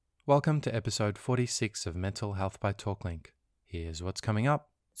Welcome to episode 46 of Mental Health by TalkLink. Here's what's coming up.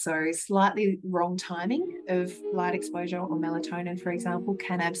 So slightly wrong timing of light exposure or melatonin, for example,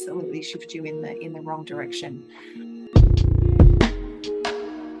 can absolutely shift you in the wrong direction.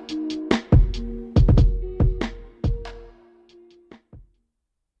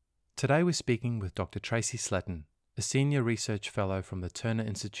 Today we're speaking with Dr. Tracey Sletten, a senior research fellow from the Turner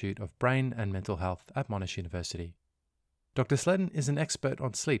Institute of Brain and Mental Health at Monash University. Dr. Sletten is an expert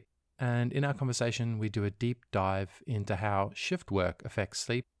on sleep, and in our conversation we do a deep dive into how shift work affects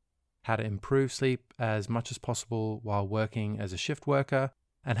sleep, how to improve sleep as much as possible while working as a shift worker,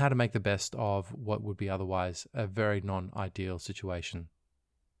 and how to make the best of what would be otherwise a very non-ideal situation.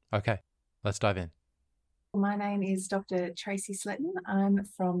 Okay, let's dive in. My name is Dr. Tracey Sletten. I'm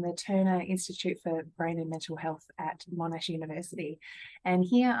from the Turner Institute for Brain and Mental Health at Monash University. And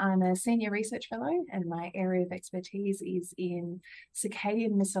here I'm a senior research fellow, and my area of expertise is in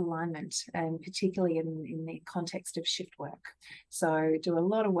circadian misalignment, and particularly in the context of shift work. So do a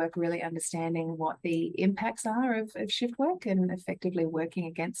lot of work really understanding what the impacts are of shift work and effectively working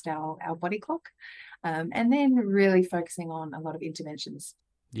against our body clock. And then really focusing on a lot of interventions.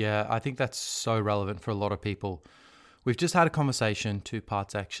 Yeah, I think that's so relevant for a lot of people. We've just had a conversation, 2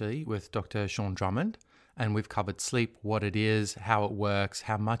 parts actually, with Dr. Sean Drummond, and we've covered sleep, what it is, how it works,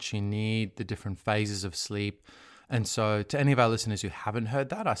 how much you need, the different phases of sleep. And so to any of our listeners who haven't heard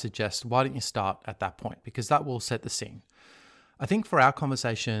that, I suggest why don't you start at that point, because that will set the scene. I think for our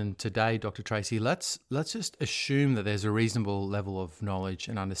conversation today, Dr. Tracey, let's just assume that there's a reasonable level of knowledge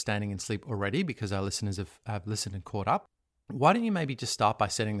and understanding in sleep already, because our listeners have listened and caught up. Why don't you maybe just start by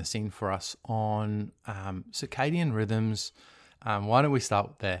setting the scene for us on circadian rhythms? Why don't we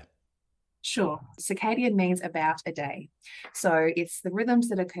start there? Sure. Circadian means about a day. So it's the rhythms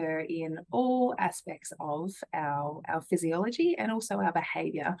that occur in all aspects of our physiology and also our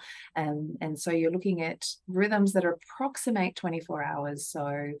behavior. And so you're looking at rhythms that approximate 24 hours.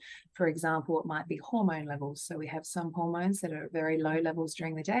 So, for example, it might be hormone levels. So we have some hormones that are at very low levels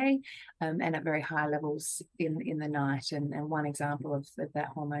during the day and at very high levels in the night. And one example of that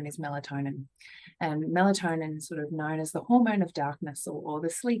hormone is melatonin. And melatonin is sort of known as the hormone of darkness or the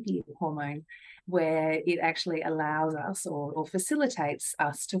sleepy hormone, where it actually allows us or facilitates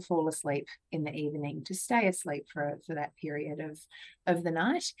us to fall asleep in the evening, to stay asleep for that period of the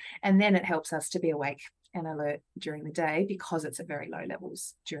night. And then it helps us to be awake and alert during the day because it's at very low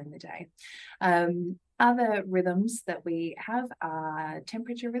levels during the day. Other rhythms that we have are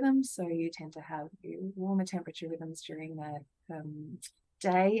temperature rhythms. So you tend to have warmer temperature rhythms during the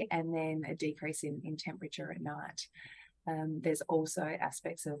day and then a decrease in temperature at night. There's also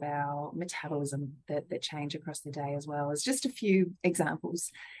aspects of our metabolism that change across the day as well, as just a few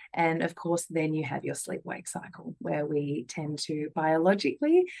examples. And of course, then you have your sleep-wake cycle, where we tend to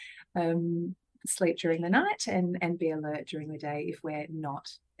biologically sleep during the night and be alert during the day if we're not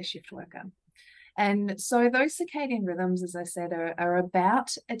a shift worker. And so those circadian rhythms, as I said, are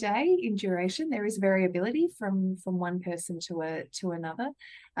about a day in duration. There is variability from one person to another,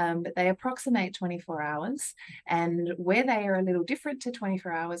 but they approximate 24 hours. And where they are a little different to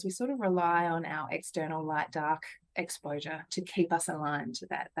 24 hours, we sort of rely on our external light-dark exposure to keep us aligned to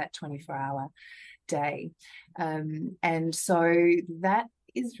that 24-hour day. And so that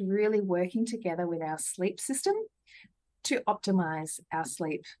is really working together with our sleep system to optimize our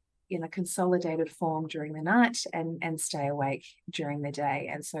sleep in a consolidated form during the night and stay awake during the day.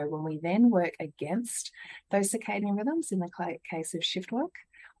 And so when we then work against those circadian rhythms in the case of shift work,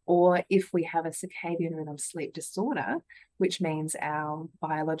 or if we have a circadian rhythm sleep disorder, which means our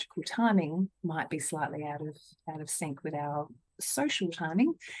biological timing might be slightly out of sync with our social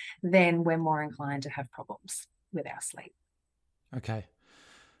timing, then we're more inclined to have problems with our sleep. Okay.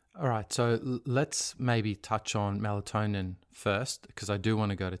 All right, so let's maybe touch on melatonin first, because I do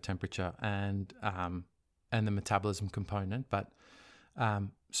want to go to temperature and the metabolism component. But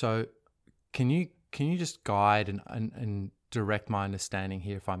so can you just guide and direct my understanding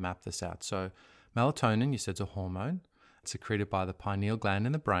here if I map this out? So melatonin, you said, is a hormone. It's secreted by the pineal gland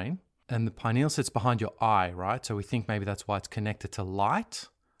in the brain, and the pineal sits behind your eye, right? So we think maybe that's why it's connected to light.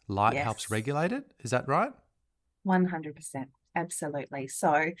 Light helps regulate it. Is that right? 100%. Absolutely.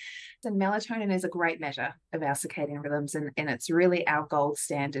 So the melatonin is a great measure of our circadian rhythms, and it's really our gold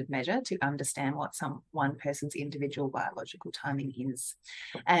standard measure to understand what one person's individual biological timing is.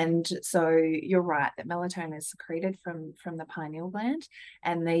 And so you're right that melatonin is secreted from the pineal gland,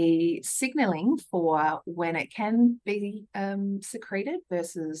 and the signaling for when it can be secreted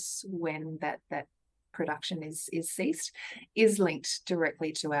versus when that production is ceased is linked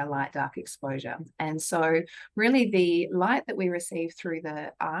directly to our light dark exposure. And so really the light that we receive through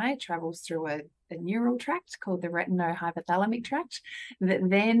the eye travels through a neural tract called the retinohypothalamic tract that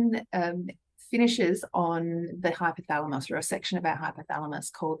then finishes on the hypothalamus, or a section of our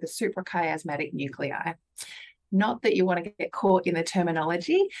hypothalamus called the suprachiasmatic nuclei. Not that you want to get caught in the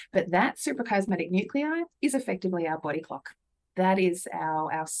terminology, but that suprachiasmatic nuclei is effectively our body clock. That is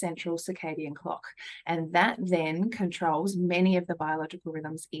our central circadian clock. And that then controls many of the biological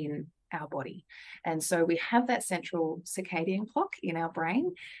rhythms in our body. And so we have that central circadian clock in our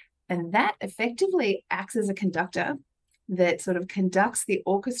brain, and that effectively acts as a conductor that sort of conducts the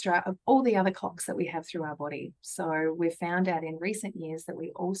orchestra of all the other clocks that we have through our body. So we've found out in recent years that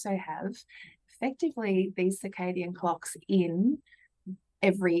we also have effectively these circadian clocks in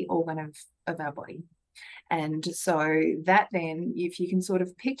every organ of our body. And so that then, if you can sort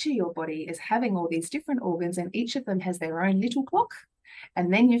of picture your body as having all these different organs and each of them has their own little clock,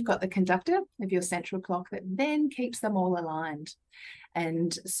 and then you've got the conductor of your central clock that then keeps them all aligned.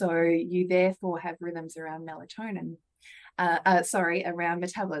 And so you therefore have rhythms around melatonin, around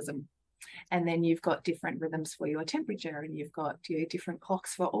metabolism. And then you've got different rhythms for your temperature, and you've got your different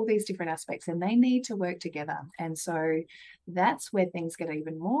clocks for all these different aspects, and they need to work together. And so that's where things get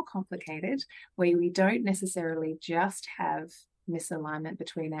even more complicated, where we don't necessarily just have misalignment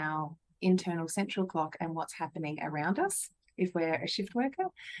between our internal central clock and what's happening around us if we're a shift worker,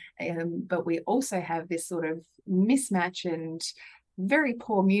 but we also have this sort of mismatch and very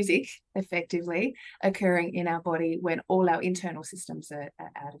poor music effectively occurring in our body when all our internal systems are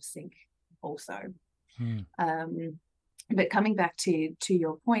out of sync also. But coming back to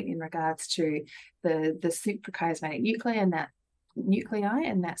your point in regards to the suprachiasmatic nuclei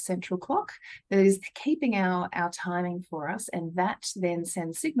and that central clock that is keeping our timing for us, and that then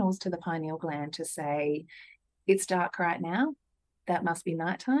sends signals to the pineal gland to say, it's dark right now, that must be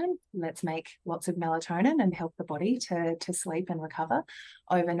nighttime. Let's make lots of melatonin and help the body to sleep and recover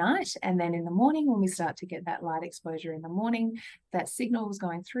overnight. And then in the morning, when we start to get that light exposure in the morning, that signal is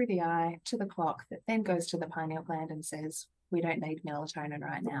going through the eye to the clock that then goes to the pineal gland and says, we don't need melatonin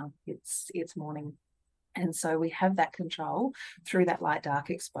right now. It's morning. And so we have that control through that light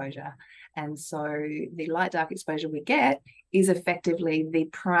dark exposure. And so the light dark exposure we get is effectively the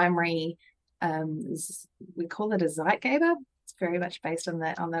primary, we call it a Zeitgeber. It's very much based on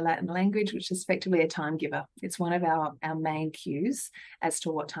the Latin language, which is effectively a time giver. It's one of our main cues as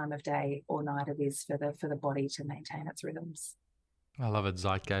to what time of day or night it is for the body to maintain its rhythms. I love it,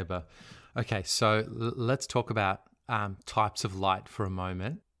 Zeitgeber. Okay, so let's talk about types of light for a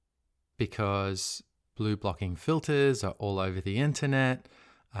moment, because blue blocking filters are all over the internet.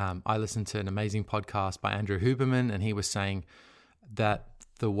 I listened to an amazing podcast by Andrew Huberman, and he was saying that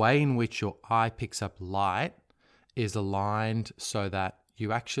the way in which your eye picks up light is aligned so that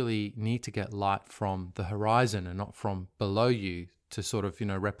you actually need to get light from the horizon and not from below you to sort of,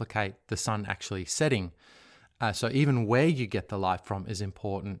 replicate the sun actually setting. So even where you get the light from is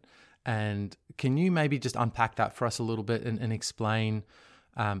important. And can you maybe just unpack that for us a little bit and explain?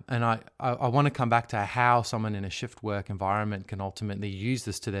 And I want to come back to how someone in a shift work environment can ultimately use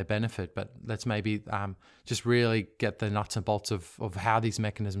this to their benefit, but let's maybe just really get the nuts and bolts of how these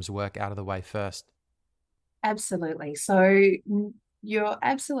mechanisms work out of the way first. Absolutely. So you're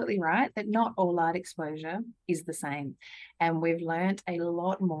absolutely right that not all light exposure is the same. And we've learned a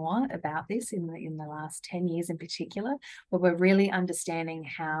lot more about this in the last 10 years in particular, where we're really understanding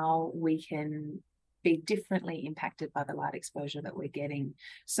how we can be differently impacted by the light exposure that we're getting.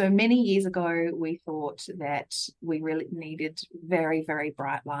 So many years ago, we thought that we really needed very, very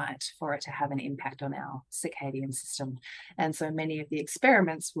bright light for it to have an impact on our circadian system. And so many of the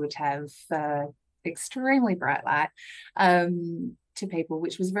experiments would have extremely bright light to people,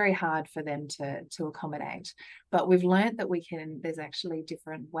 which was very hard for them to accommodate. But we've learned that there's actually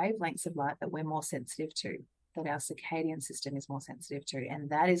different wavelengths of light that we're more sensitive to, that our circadian system is more sensitive to. And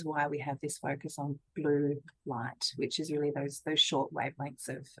that is why we have this focus on blue light, which is really those short wavelengths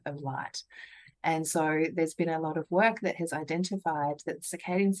of light. And so there's been a lot of work that has identified that the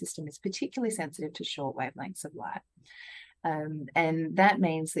circadian system is particularly sensitive to short wavelengths of light. And that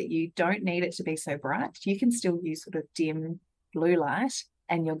means that you don't need it to be so bright. You can still use sort of dim blue light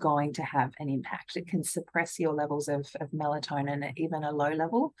and you're going to have an impact. It can suppress your levels of melatonin at even a low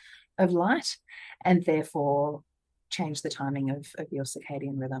level of light, and therefore change the timing of your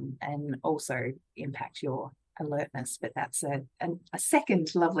circadian rhythm and also impact your alertness. But that's a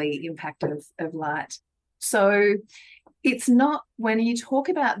second lovely impact of light. So it's not, when you talk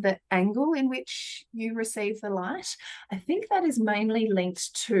about the angle in which you receive the light, I think that is mainly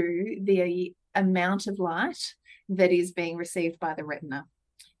linked to the amount of light that is being received by the retina.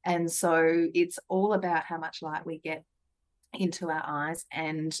 And so it's all about how much light we get into our eyes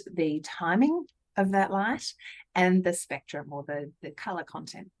and the timing of that light and the spectrum, or the color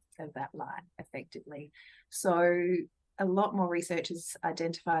content of that light effectively. So a lot more research has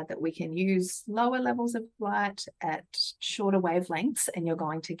identified that we can use lower levels of light at shorter wavelengths, and you're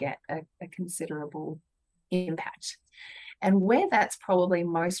going to get a considerable impact. And where that's probably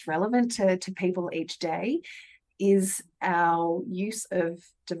most relevant to people each day is our use of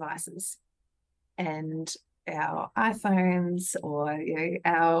devices. And our iPhones, or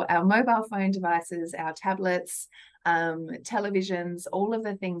our mobile phone devices, our tablets, televisions, all of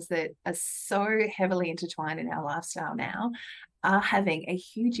the things that are so heavily intertwined in our lifestyle now are having a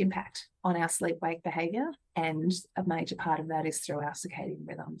huge impact on our sleep-wake behavior, and a major part of that is through our circadian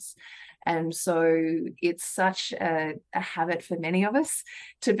rhythms. And so it's such a habit for many of us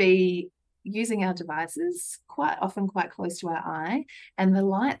to be using our devices quite often quite close to our eye, and the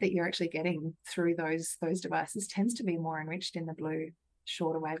light that you're actually getting through those devices tends to be more enriched in the blue,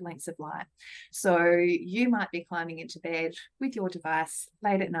 shorter wavelengths of light. So you might be climbing into bed with your device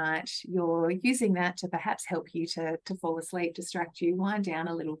late at night. You're using that to perhaps help you to fall asleep, distract you, wind down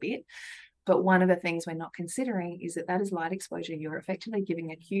a little bit. But one of the things we're not considering is that is light exposure. You're effectively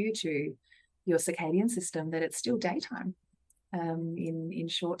giving a cue to your circadian system that it's still daytime. In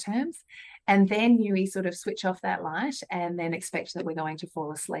short terms, and then you sort of switch off that light and then expect that we're going to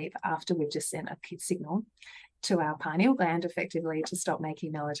fall asleep after we've just sent a signal to our pineal gland effectively to stop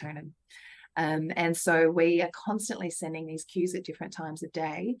making melatonin. And so we are constantly sending these cues at different times of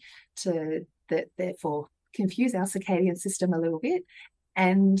day that therefore confuse our circadian system a little bit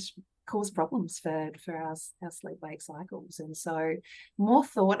and cause problems for our sleep-wake cycles. And so more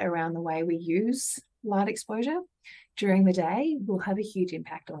thought around the way we use light exposure during the day will have a huge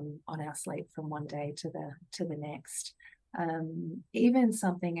impact on our sleep from one day to the next. Even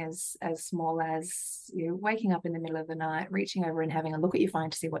something as small as waking up in the middle of the night, reaching over and having a look at your phone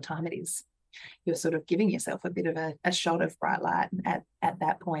to see what time it is. You're sort of giving yourself a bit of a shot of bright light at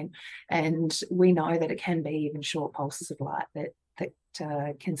that point. And we know that it can be even short pulses of light that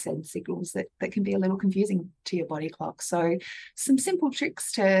can send signals that can be a little confusing to your body clock. So some simple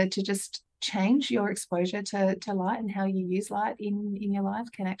tricks to just change your exposure to light and how you use light in your life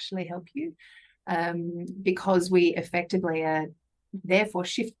can actually help you, because we effectively are therefore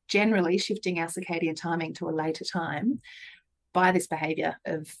generally shifting our circadian timing to a later time by this behavior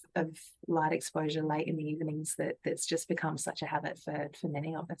of light exposure late in the evenings that's just become such a habit for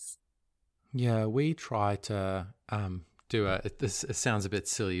many of us. Yeah, we try to this it sounds a bit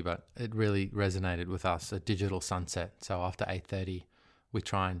silly, but it really resonated with us, a digital sunset. So after 8:30, we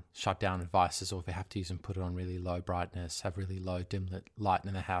try and shut down devices, or if we have to use them, put it on really low brightness, have really low dim lit light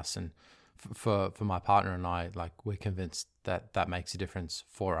in the house. And for my partner and I, like, we're convinced that makes a difference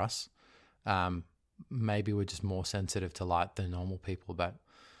for us. Maybe we're just more sensitive to light than normal people, but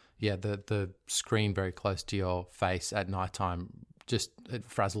yeah, the screen very close to your face at nighttime, it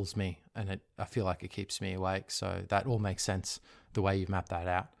frazzles me, and I feel like it keeps me awake. So that all makes sense, the way you've mapped that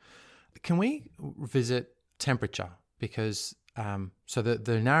out. Can we visit temperature? Because so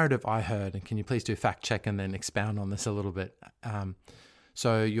the narrative I heard, and can you please do fact check and then expound on this a little bit?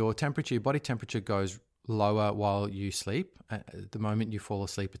 So your body temperature goes lower while you sleep. At the moment you fall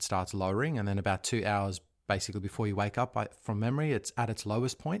asleep, it starts lowering, and then about 2 hours basically before you wake up, from memory, it's at its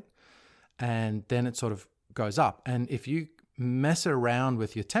lowest point, and then it sort of goes up. And if you mess around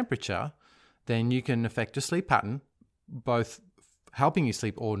with your temperature, then you can affect your sleep pattern, both helping you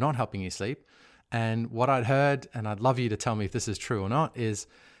sleep or not helping you sleep. And what I'd heard, and I'd love you to tell me if this is true or not, is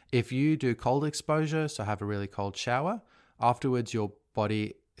if you do cold exposure, so have a really cold shower, afterwards your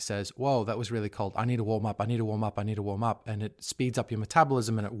body says, whoa, that was really cold. I need to warm up. I need to warm up. I need to warm up. And it speeds up your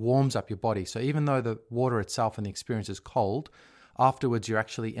metabolism and it warms up your body. So even though the water itself and the experience is cold, afterwards you're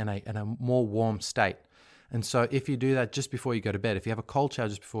actually in a more warm state. And so if you do that just before you go to bed, if you have a cold shower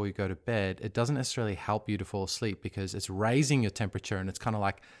just before you go to bed, it doesn't necessarily help you to fall asleep, because it's raising your temperature and it's kind of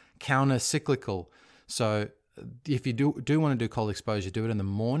like counter-cyclical. So if you do want to do cold exposure, do it in the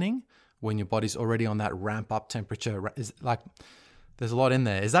morning when your body's already on that ramp up temperature. There's a lot in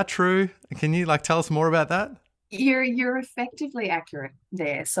there. Is that true? Can you tell us more about that? You're effectively accurate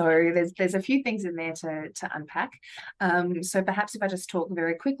there. So there's a few things in there to unpack. So perhaps if I just talk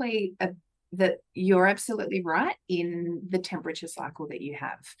very quickly that you're absolutely right in the temperature cycle that you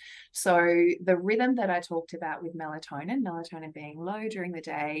have. So the rhythm that I talked about with melatonin being low during the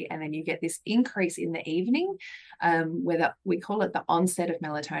day, and then you get this increase in the evening, where we call it the onset of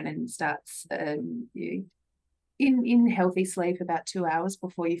melatonin starts in healthy sleep about 2 hours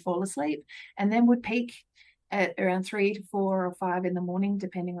before you fall asleep, and then would peak at around 3 to 4 or 5 in the morning,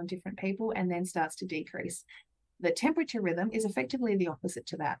 depending on different people, and then starts to decrease. The temperature rhythm is effectively the opposite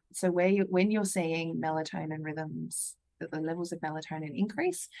to that. So when you're seeing melatonin rhythms, the levels of melatonin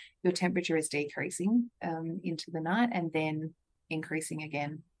increase, your temperature is decreasing into the night and then increasing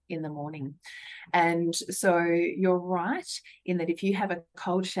again in the morning. And so you're right in that if you have a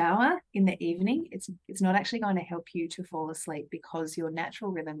cold shower in the evening, it's not actually going to help you to fall asleep, because your natural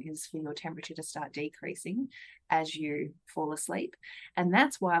rhythm is for your temperature to start decreasing as you fall asleep. And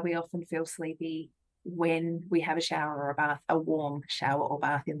that's why we often feel sleepy when we have a shower or a bath, a warm shower or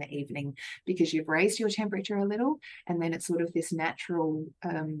bath in the evening, because you've raised your temperature a little, and then it's sort of this natural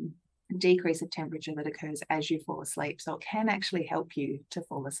decrease of temperature that occurs as you fall asleep. So it can actually help you to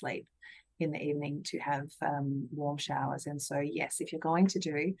fall asleep in the evening to have warm showers. And so, yes, if you're going to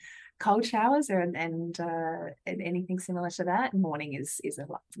do cold showers and anything similar to that, morning is a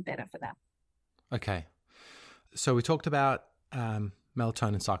lot better for that. Okay. So we talked about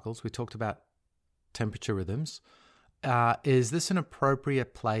melatonin cycles. We talked about temperature rhythms. Is this an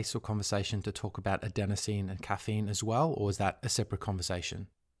appropriate place or conversation to talk about adenosine and caffeine as well, or is that a separate conversation?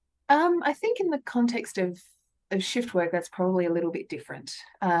 I think in the context of shift work, that's probably a little bit different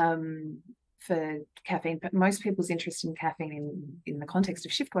for caffeine. But most people's interest in caffeine, in the context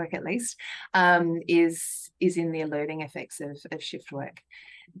of shift work at least, is in the alerting effects of shift work.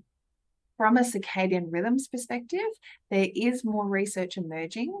 From a circadian rhythms perspective, there is more research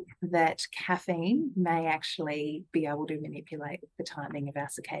emerging that caffeine may actually be able to manipulate the timing of our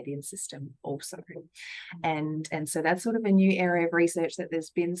circadian system also. And so that's sort of a new area of research that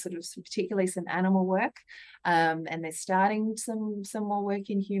there's been particularly some animal work, and they're starting some more work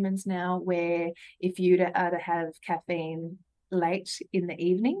in humans now, where if you are to have caffeine late in the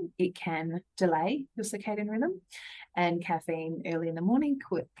evening, it can delay your circadian rhythm, and caffeine early in the morning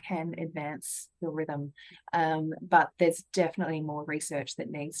can advance your rhythm. But there's definitely more research that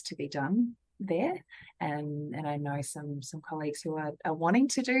needs to be done there, and I know some colleagues who are wanting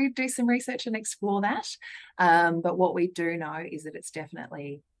to do some research and explore that. But what we do know is that it's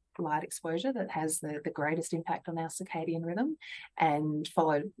definitely light exposure that has the greatest impact on our circadian rhythm, and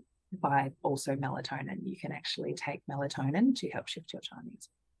followed by also melatonin. You can actually take melatonin to help shift your timings.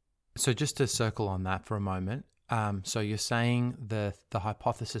 So just to circle on that for a moment, so you're saying the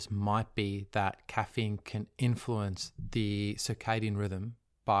hypothesis might be that caffeine can influence the circadian rhythm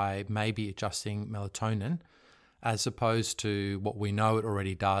by maybe adjusting melatonin, as opposed to what we know it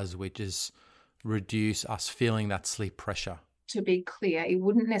already does, which is reduce us feeling that sleep pressure. To be clear, it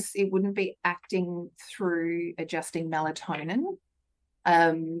wouldn't be acting through adjusting melatonin.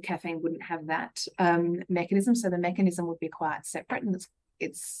 Caffeine wouldn't have that mechanism, so the mechanism would be quite separate, and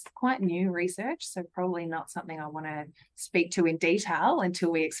it's quite new research, so probably not something I want to speak to in detail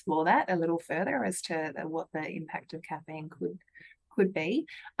until we explore that a little further as to what the impact of caffeine could be.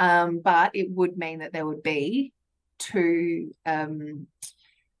 But it would mean that there would be two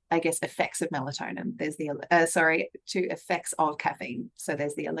effects of melatonin. There's the two effects of caffeine. So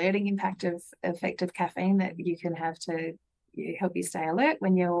there's the alerting effect of caffeine that you can have to help you stay alert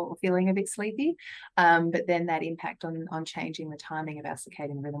when you're feeling a bit sleepy. But then that impact on changing the timing of our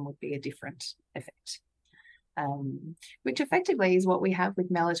circadian rhythm would be a different effect, which effectively is what we have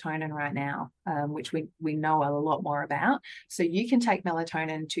with melatonin right now, which we know a lot more about. So you can take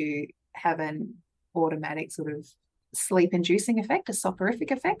melatonin to have an automatic sort of sleep-inducing effect, a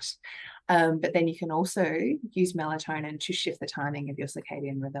soporific effect, but then you can also use melatonin to shift the timing of your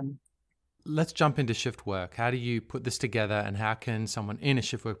circadian rhythm. Let's jump into shift work. How do you put this together, and how can someone in a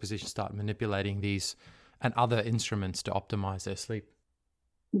shift work position start manipulating these and other instruments to optimize their sleep?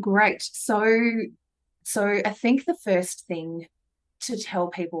 Great. So I think the first thing to tell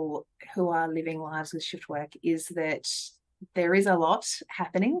people who are living lives with shift work is that there is a lot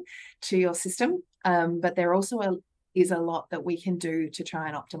happening to your system, but there also is a lot that we can do to try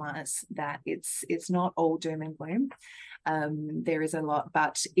and optimize that. It's not all doom and gloom. There is a lot,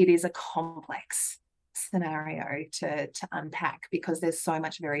 but it is a complex scenario to unpack, because there's so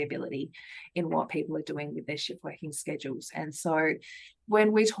much variability in what people are doing with their shift working schedules. And so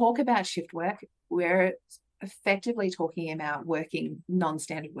when we talk about shift work, we're effectively talking about working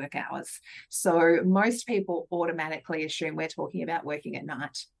non-standard work hours. So most people automatically assume we're talking about working at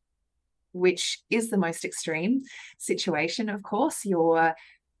night, which is the most extreme situation. Of course, you're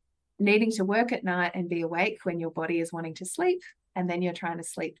needing to work at night and be awake when your body is wanting to sleep, and then you're trying to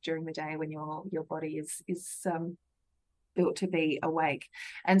sleep during the day when your body is built to be awake.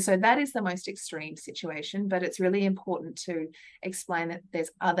 And so that is the most extreme situation, but it's really important to explain that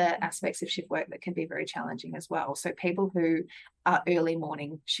there's other aspects of shift work that can be very challenging as well. So people who are early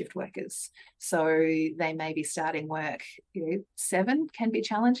morning shift workers, so they may be starting work, 7 can be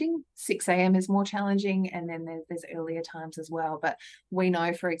challenging, 6 a.m. is more challenging, and then there's earlier times as well. But we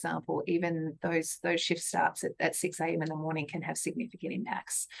know, for example, even those shift starts at 6 a.m. in the morning can have significant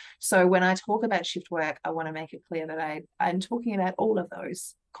impacts. So when I talk about shift work, I want to make it clear that I'm talking about all of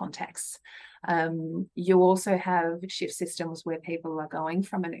those contexts. You also have shift systems where people are going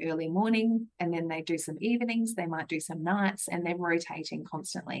from an early morning and then they do some evenings, they might do some nights, and they're rotating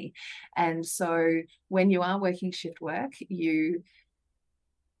constantly. And so when you are working shift work, you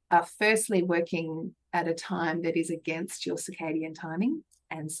are firstly working at a time that is against your circadian timing.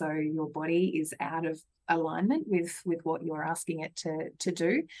 And so your body is out of alignment with what you're asking it to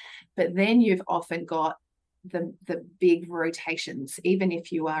do. But then you've often got the big rotations. Even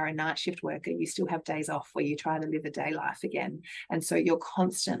if you are a night shift worker, you still have days off where you try to live a day life again. And so you're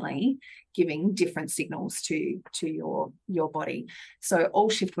constantly giving different signals to your body. So all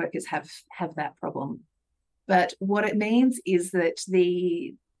shift workers have that problem. But what it means is that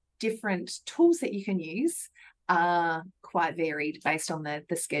the different tools that you can use are quite varied based on the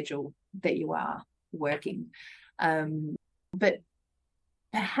schedule that you are working. But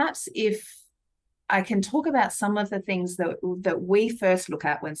perhaps if I can talk about some of the things that we first look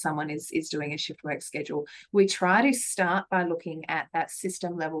at when someone is doing a shift work schedule. We try to start by looking at that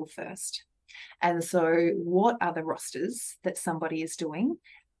system level first. And so what are the rosters that somebody is doing?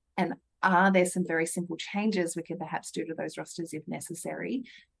 And are there some very simple changes we can perhaps do to those rosters if necessary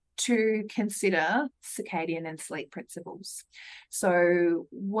to consider circadian and sleep principles? So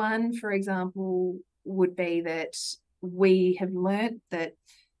one, for example, would be that we have learnt that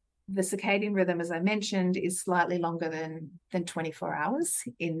the circadian rhythm, as I mentioned, is slightly longer than 24 hours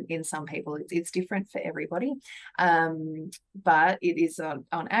in some people. It's different for everybody, but it is on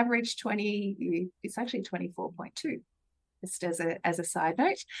average 20. It's actually 24.2. Just as a side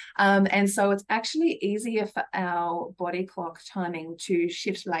note, and so it's actually easier for our body clock timing to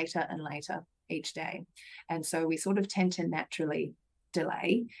shift later and later each day, and so we sort of tend to naturally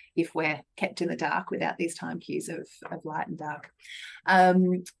delay if we're kept in the dark without these time cues of light and dark.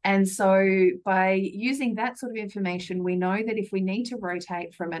 And so by using that sort of information, we know that if we need to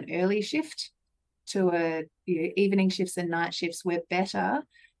rotate from an early shift to evening shifts and night shifts, we're better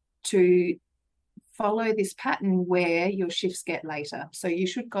to follow this pattern where your shifts get later. So you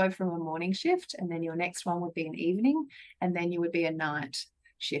should go from a morning shift, and then your next one would be an evening, and then you would be a night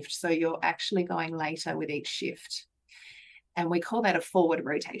shift. So you're actually going later with each shift. And we call that a forward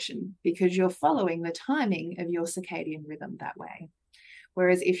rotation because you're following the timing of your circadian rhythm that way.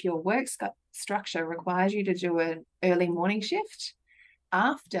 Whereas if your work structure requires you to do an early morning shift,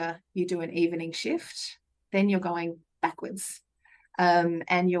 after you do an evening shift, then you're going backwards.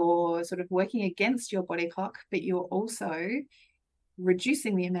 And you're sort of working against your body clock, but you're also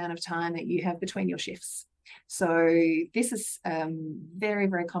reducing the amount of time that you have between your shifts. So this is very,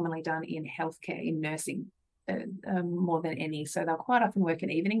 very commonly done in healthcare, in nursing, more than any. So they'll quite often work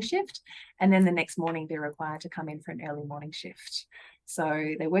an evening shift, and then the next morning they're required to come in for an early morning shift.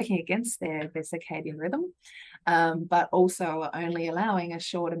 So they're working against their circadian rhythm, but also are only allowing a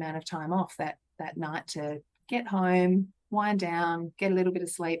short amount of time off that night to get home, wind down, get a little bit of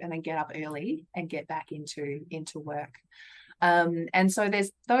sleep, and then get up early and get back into work. And so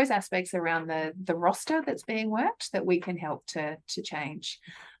there's those aspects around the roster that's being worked that we can help to change.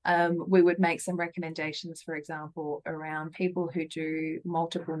 We would make some recommendations, for example, around people who do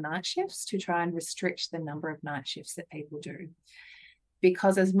multiple night shifts to try and restrict the number of night shifts that people do.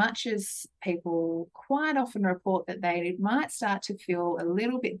 Because as much as people quite often report that they might start to feel a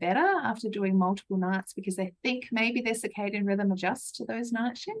little bit better after doing multiple nights because they think maybe their circadian rhythm adjusts to those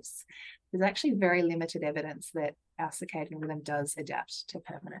night shifts, there's actually very limited evidence that our circadian rhythm does adapt to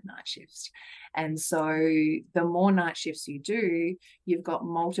permanent night shifts. And so the more night shifts you do, you've got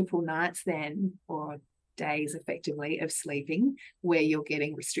multiple nights then, or days effectively, of sleeping where you're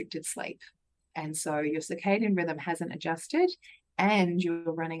getting restricted sleep. And so your circadian rhythm hasn't adjusted, and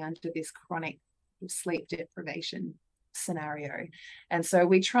you're running under this chronic sleep deprivation scenario. And so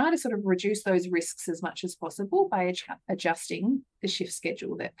we try to sort of reduce those risks as much as possible by adjusting the shift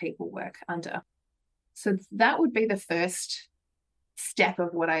schedule that people work under. So that would be the first step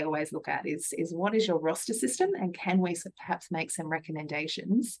of what I always look at is what is your roster system, and can we perhaps make some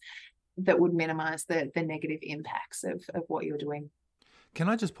recommendations that would minimize the negative impacts of what you're doing. Can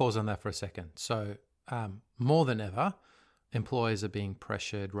I just pause on that for a second? So, more than ever, employers are being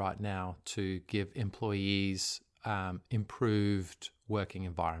pressured right now to give employees improved working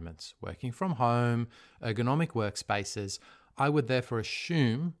environments, working from home, ergonomic workspaces. I would therefore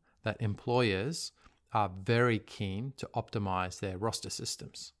assume that employers are very keen to optimize their roster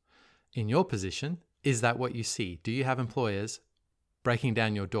systems. In your position, is that what you see? Do you have employers breaking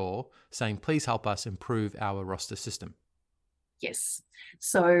down your door saying, please help us improve our roster system? Yes.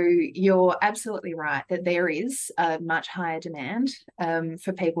 So you're absolutely right that there is a much higher demand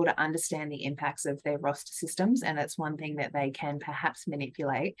for people to understand the impacts of their roster systems. And it's one thing that they can perhaps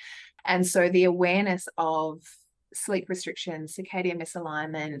manipulate. And so the awareness of sleep restriction, circadian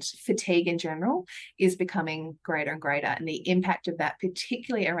misalignment, fatigue in general is becoming greater and greater. And the impact of that,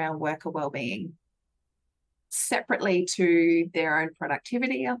 particularly around worker well-being, separately to their own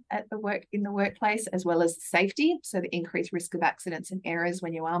productivity at the work in the workplace, as well as safety, so the increased risk of accidents and errors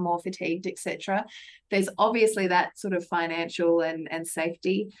when you are more fatigued, etc. There's obviously that sort of financial and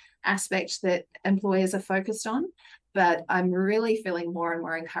safety aspect that employers are focused on, but I'm really feeling more and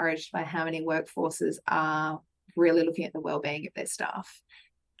more encouraged by how many workforces are really looking at the well-being of their staff.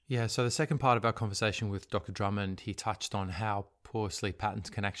 Yeah, so the second part of our conversation with Dr. Drummond, he touched on how poor sleep patterns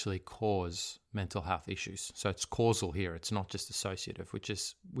can actually cause mental health issues. So it's causal here; it's not just associative, which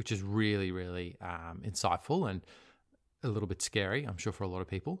is really, really insightful and a little bit scary, I'm sure, for a lot of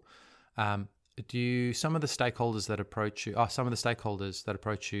people. Some of the stakeholders that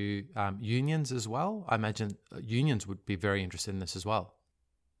approach you, unions as well? I imagine unions would be very interested in this as well.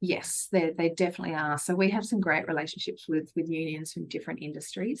 Yes, they definitely are. So we have some great relationships with unions from different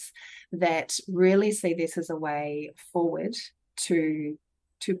industries that really see this as a way forward to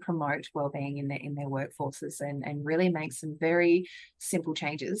promote wellbeing in their workforces and really make some very simple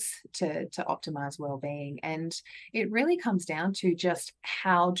changes to optimize wellbeing. And it really comes down to just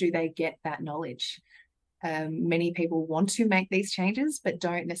how do they get that knowledge. Many people want to make these changes, but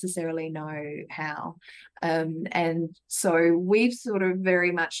don't necessarily know how. And so we've sort of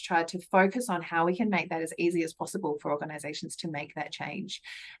very much tried to focus on how we can make that as easy as possible for organizations to make that change.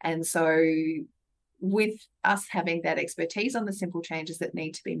 And so with us having that expertise on the simple changes that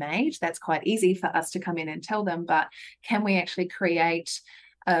need to be made, that's quite easy for us to come in and tell them, but can we actually create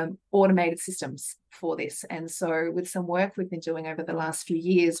automated systems for this? And so with some work we've been doing over the last few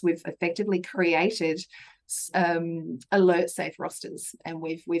years, we've effectively created alert safe rosters, and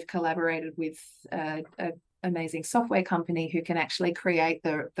we've collaborated with an amazing software company who can actually create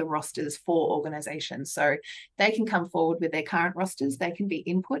the rosters for organizations. So they can come forward with their current rosters, they can be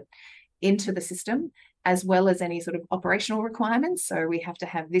input into the system, as well as any sort of operational requirements. So we have to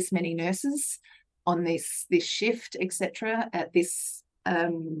have this many nurses on this shift, etc., at this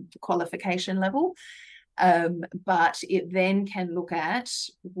qualification level. But it then can look at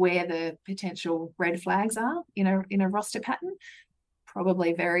where the potential red flags are in a roster pattern.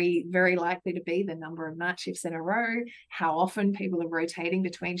 Probably very, very likely to be the number of night shifts in a row, how often people are rotating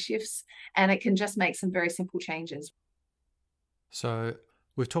between shifts, and it can just make some very simple changes. So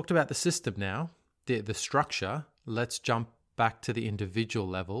we've talked about the system now, the structure. Let's jump back to the individual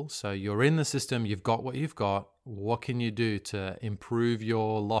level. So you're in the system, you've got what you've got. What can you do to improve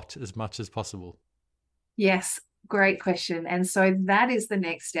your lot as much as possible? Yes, great question. And so that is the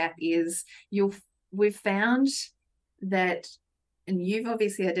next step is we've found that, and you've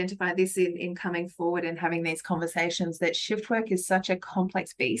obviously identified this in coming forward and having these conversations, that shift work is such a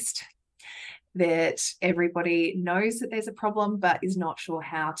complex beast that everybody knows that there's a problem but is not sure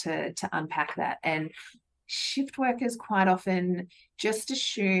how to unpack that. And shift workers quite often just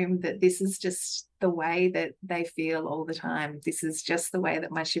assume that this is just the way that they feel all the time. This is just the way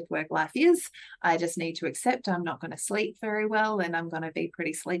that my shift work life is. I just need to accept I'm not going to sleep very well and I'm going to be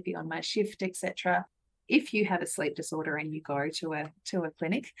pretty sleepy on my shift, etc. If you have a sleep disorder and you go to a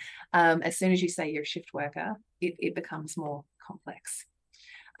clinic, as soon as you say you're a shift worker, it becomes more complex.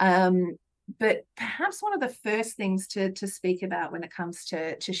 But perhaps one of the first things to speak about when it comes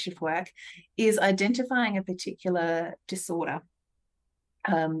to shift work is identifying a particular disorder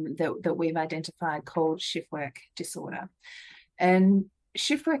that we've identified called shift work disorder. And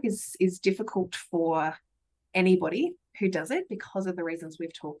shift work is difficult for anybody who does it because of the reasons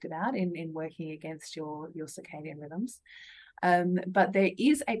we've talked about in working against your circadian rhythms. But there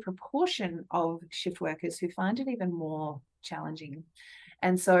is a proportion of shift workers who find it even more challenging.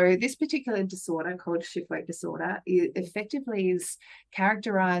 And so this particular disorder called shift work disorder effectively is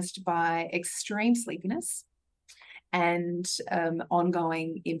characterized by extreme sleepiness and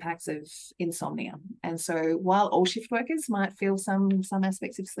ongoing impacts of insomnia. And so while all shift workers might feel some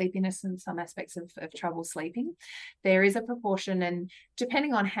aspects of sleepiness and some aspects of trouble sleeping, there is a proportion, and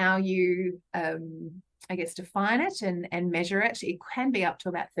depending on how you I guess define it and measure it, it can be up to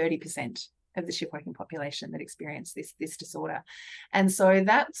about 30% of the shift working population that experience this disorder. And so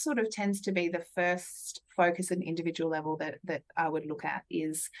that sort of tends to be the first focus at an individual level that I would look at,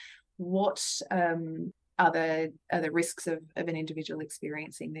 is what are the risks of an individual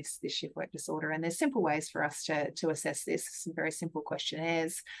experiencing this shift work disorder. And there's simple ways for us to assess this, some very simple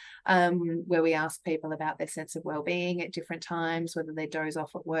questionnaires where we ask people about their sense of well-being at different times, whether they doze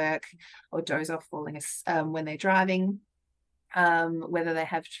off at work or doze off falling when they're driving, whether they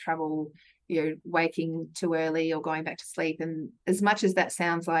have trouble waking too early or going back to sleep. And as much as that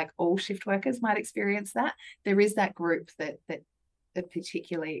sounds like all shift workers might experience that, there is that group that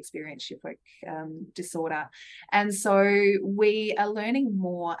particularly experience shift work disorder. And so we are learning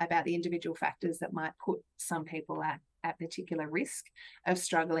more about the individual factors that might put some people at particular risk of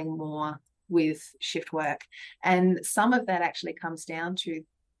struggling more with shift work. And some of that actually comes down to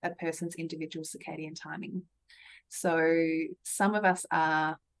a person's individual circadian timing. So some of us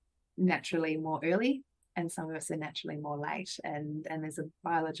are naturally more early and some of us are naturally more late, and there's a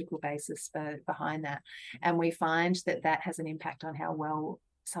biological basis behind that. And we find that has an impact on how well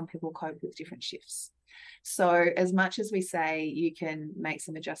some people cope with different shifts. So as much as we say you can make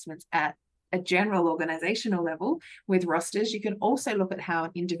some adjustments at a general organizational level with rosters, you can also look at how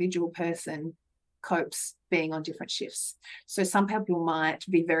an individual person copes being on different shifts. So some people might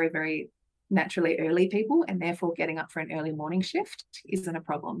be very, very naturally early people, and therefore getting up for an early morning shift isn't a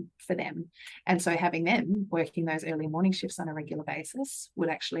problem for them. And so having them working those early morning shifts on a regular basis would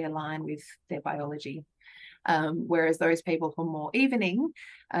actually align with their biology. Whereas those people who are more evening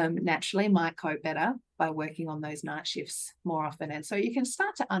naturally might cope better by working on those night shifts more often. And so you can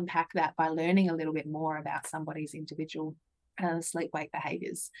start to unpack that by learning a little bit more about somebody's individual sleep-wake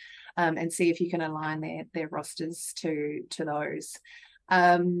behaviours and see if you can align their rosters to those.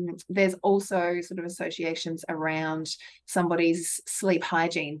 There's also sort of associations around somebody's sleep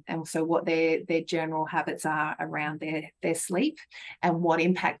hygiene, and so what their general habits are around their sleep and what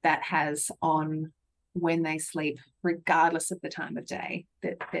impact that has on when they sleep, regardless of the time of day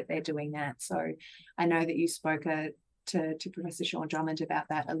that they're doing that. So I know that you spoke to Professor Sean Drummond about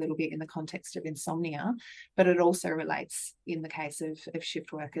that a little bit in the context of insomnia, but it also relates in the case of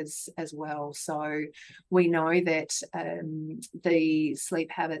shift workers as well. So we know that the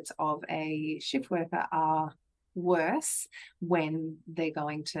sleep habits of a shift worker are worse when they're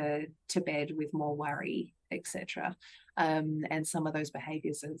going to bed with more worry, etc. And some of those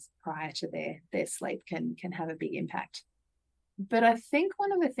behaviours prior to their sleep can have a big impact. But I think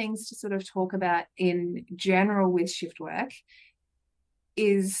one of the things to sort of talk about in general with shift work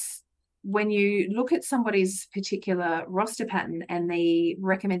is when you look at somebody's particular roster pattern and the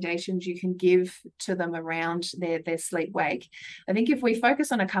recommendations you can give to them around their sleep wake. I think if we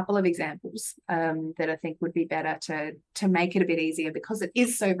focus on a couple of examples that I think would be better to make it a bit easier, because it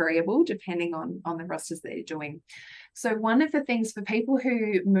is so variable depending on the rosters that they're doing. So one of the things for people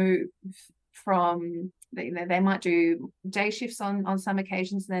who move from, they might do day shifts on some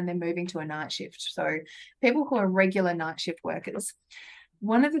occasions, and then they're moving to a night shift. So people who are regular night shift workers,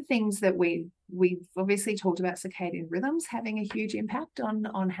 one of the things that we've obviously talked about circadian rhythms having a huge impact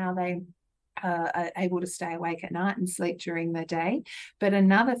on how they are able to stay awake at night and sleep during the day. But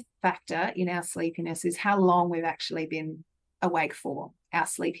another factor in our sleepiness is how long we've actually been awake for, our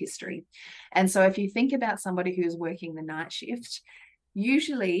sleep history. And so if you think about somebody who's working the night shift,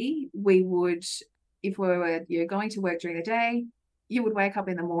 usually we would, if we were going to work during the day, you would wake up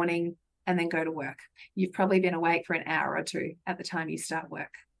in the morning and then go to work. You've probably been awake for an hour or two at the time you start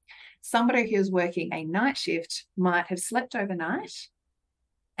work. Somebody who's working a night shift might have slept overnight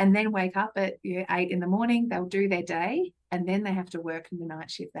and then wake up at 8 in the morning. They'll do their day and then they have to work in the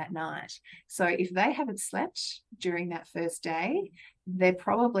night shift that night. So if they haven't slept during that first day, they're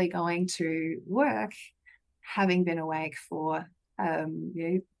probably going to work having been awake for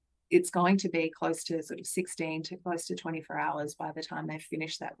it's going to be close to sort of 16 to close to 24 hours by the time they've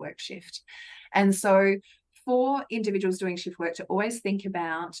finished that work shift. And so for individuals doing shift work to always think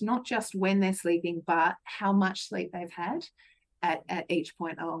about not just when they're sleeping, but how much sleep they've had at each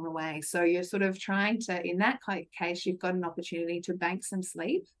point along the way. So you're sort of trying to, in that case, you've got an opportunity to bank some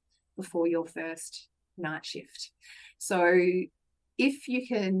sleep before your first night shift. So if you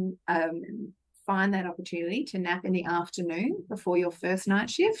can find that opportunity to nap in the afternoon before your first night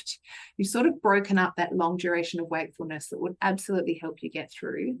shift, you've sort of broken up that long duration of wakefulness that would absolutely help you get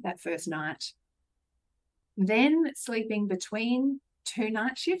through that first night. Then sleeping between 2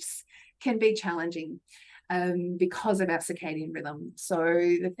 night shifts can be challenging because of our circadian rhythm. So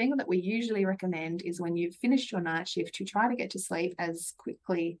the thing that we usually recommend is when you've finished your night shift to try to get to sleep as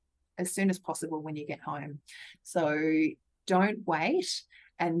soon as possible when you get home. So don't wait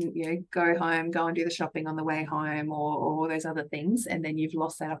and go home, go and do the shopping on the way home, or all those other things, and then you've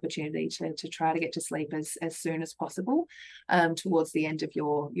lost that opportunity to try to get to sleep as soon as possible towards the end of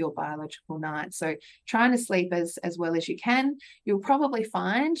your biological night. So trying to sleep as well as you can. You'll probably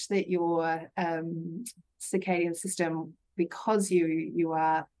find that your circadian system, because you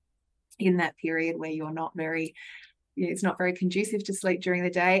are in that period where it's not very conducive to sleep during the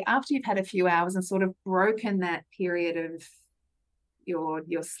day, after you've had a few hours and sort of broken that period of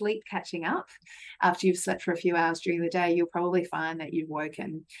your sleep catching up, after you've slept for a few hours during the day, you'll probably find that you've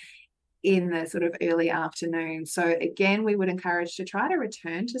woken in the sort of early afternoon. So again, we would encourage to try to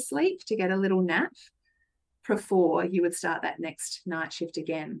return to sleep, to get a little nap before you would start that next night shift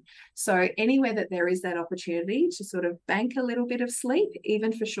again. So anywhere that there is that opportunity to sort of bank a little bit of sleep,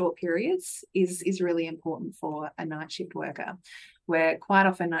 even for short periods, is really important for a night shift worker, where quite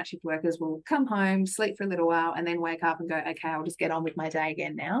often night shift workers will come home, sleep for a little while, and then wake up and go, okay, I'll just get on with my day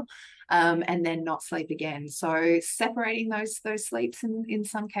again now, and then not sleep again. So separating those sleeps in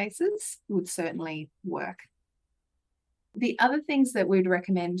some cases would certainly work. The other things that we'd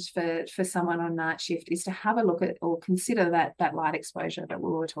recommend for someone on night shift is to have a look at or consider that light exposure that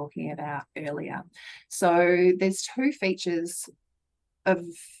we were talking about earlier. So there's 2 features of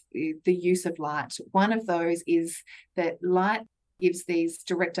the use of light. One of those is that light gives these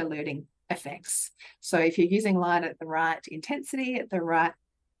direct alerting effects. So if you're using light at the right intensity, at the right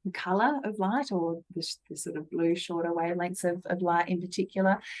color of light, or the sort of blue shorter wavelengths of light in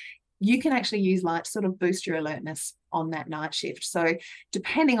particular, you can actually use light to sort of boost your alertness on that night shift. So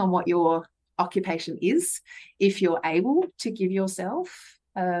depending on what your occupation is, if you're able to give yourself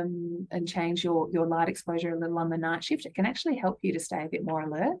and change your light exposure a little on the night shift, it can actually help you to stay a bit more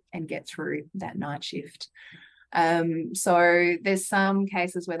alert and get through that night shift. So there's some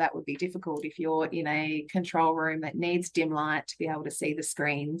cases where that would be difficult. If you're in a control room that needs dim light to be able to see the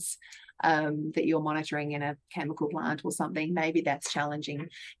screens that you're monitoring in a chemical plant or something, maybe that's challenging.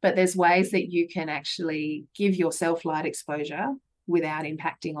 But there's ways that you can actually give yourself light exposure without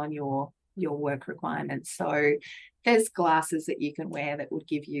impacting on your work requirements. So there's glasses that you can wear that would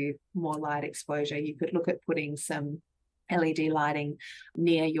give you more light exposure. You could look at putting some LED lighting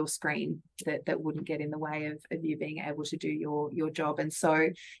near your screen that wouldn't get in the way of you being able to do your job. And so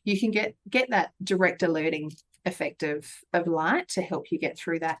you can get that direct alerting effect of light to help you get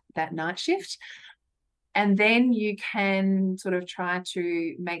through that night shift. And then you can sort of try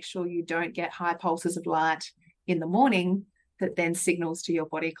to make sure you don't get high pulses of light in the morning that then signals to your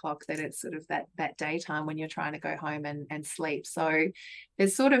body clock that it's sort of that daytime when you're trying to go home and sleep. So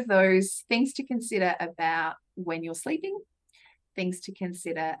there's sort of those things to consider about when you're sleeping, things to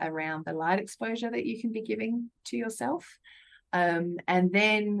consider around the light exposure that you can be giving to yourself. And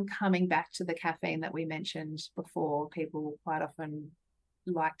then coming back to the caffeine that we mentioned before, people quite often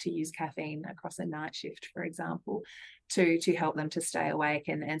like to use caffeine across a night shift, for example, to help them to stay awake.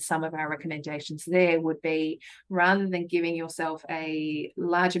 And some of our recommendations there would be, rather than giving yourself a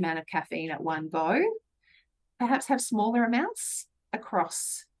large amount of caffeine at one go, perhaps have smaller amounts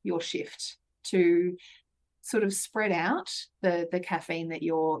across your shift to sort of spread out the caffeine that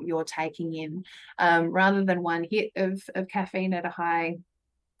you're taking in, rather than one hit of caffeine at a high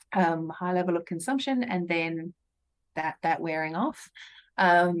level of consumption and then that wearing off.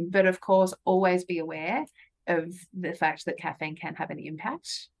 But of course, always be aware of the fact that caffeine can have an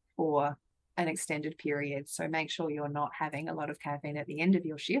impact for an extended period. So make sure you're not having a lot of caffeine at the end of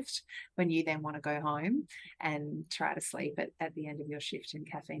your shift when you then want to go home and try to sleep at the end of your shift, and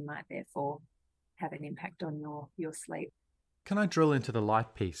caffeine might therefore have an impact on your sleep. Can I drill into the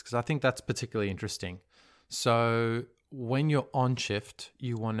light piece? Because I think that's particularly interesting. So when you're on shift,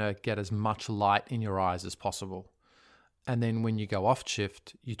 you want to get as much light in your eyes as possible. And then when you go off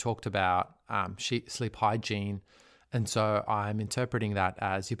shift, you talked about sleep hygiene. And so I'm interpreting that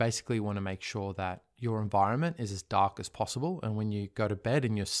as you basically want to make sure that your environment is as dark as possible. And when you go to bed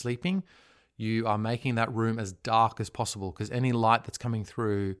and you're sleeping, you are making that room as dark as possible, because any light that's coming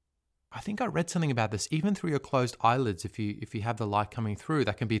through, I think I read something about this, even through your closed eyelids, if you have the light coming through,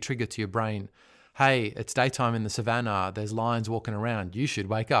 that can be a trigger to your brain. Hey, it's daytime in the savannah. There's lions walking around. You should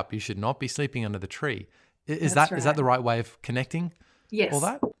wake up. You should not be sleeping under the tree. Is that the right way of connecting Yes. all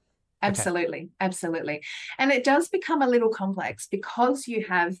that? Okay. Absolutely, absolutely. And it does become a little complex because you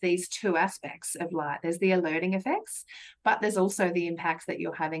have these two aspects of light. There's the alerting effects, but there's also the impacts that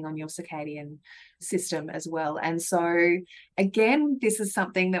you're having on your circadian system as well. And so, again, this is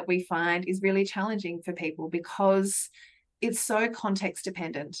something that we find is really challenging for people because it's so context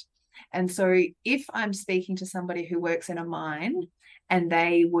dependent. And so, if I'm speaking to somebody who works in a mine and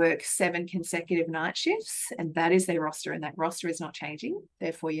they work 7 consecutive night shifts, and that is their roster, and that roster is not changing,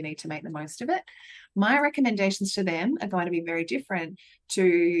 therefore you need to make the most of it. My recommendations to them are going to be very different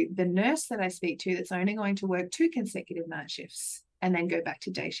to the nurse that I speak to that's only going to work 2 consecutive night shifts and then go back to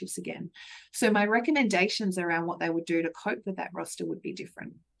day shifts again. So my recommendations around what they would do to cope with that roster would be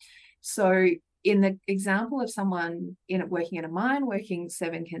different. So in the example of someone working in a mine, working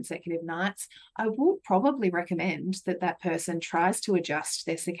 7 consecutive nights, I would probably recommend that that person tries to adjust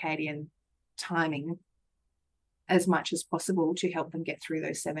their circadian timing as much as possible to help them get through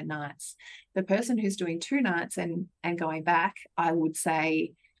those 7 nights. The person who's doing 2 nights and going back, I would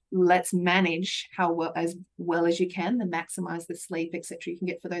say, let's manage as well as you can, to maximize the sleep, etc. you can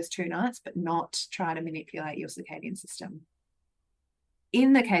get for those 2 nights, but not try to manipulate your circadian system.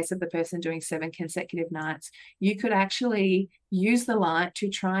 In the case of the person doing 7 consecutive nights, you could actually use the light to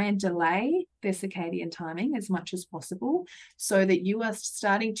try and delay their circadian timing as much as possible so that you are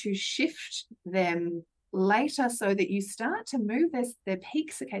starting to shift them later so that you start to move their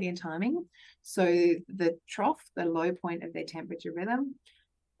peak circadian timing. So the trough, the low point of their temperature rhythm,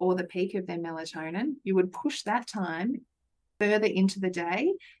 or the peak of their melatonin, you would push that time further into the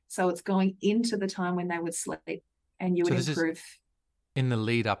day. So it's going into the time when they would sleep, and you would improve. In the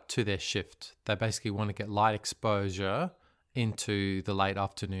lead up to their shift, they basically want to get light exposure into the late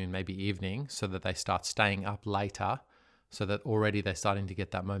afternoon, maybe evening, so that they start staying up later, so that already they're starting to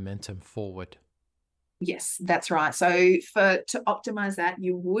get that momentum forward. Yes, that's right. So to optimize that,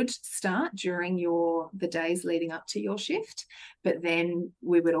 you would start during the days leading up to your shift, but then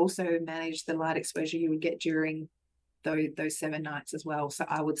we would also manage the light exposure you would get during those 7 nights as well. So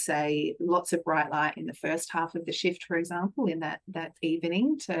I would say lots of bright light in the first half of the shift, for example, in that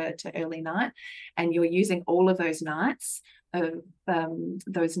evening to early night, and you're using all of those nights of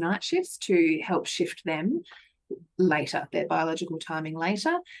those night shifts to help shift them later, their biological timing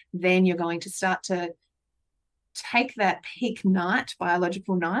later. Then you're going to start to take that peak night,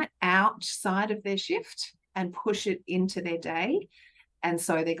 biological night, outside of their shift and push it into their day. And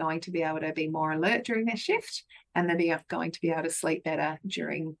so they're going to be able to be more alert during their shift, and they're going to be able to sleep better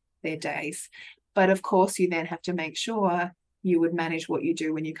during their days. But of course, you then have to make sure you would manage what you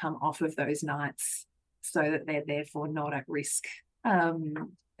do when you come off of those nights so that they're therefore not at risk of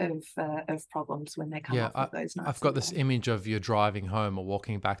problems when they come off of those nights. I've got this image of you driving home or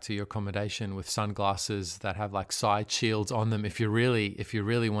walking back to your accommodation with sunglasses that have like side shields on them. If you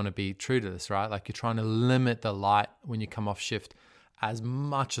really want to be true to this, right? Like you're trying to limit the light when you come off shift as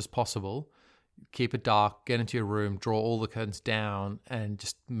much as possible. Keep it dark, get into your room, draw all the curtains down, and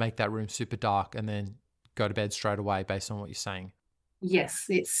just make that room super dark, and then go to bed straight away based on what you're saying. Yes,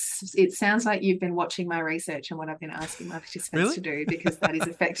 it sounds like you've been watching my research and what I've been asking my participants to do, because that is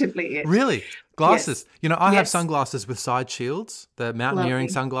effectively it. Really? Glasses. Yes. I have sunglasses with side shields, the mountaineering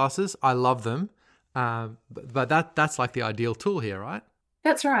sunglasses. I love them. But that's like the ideal tool here, right?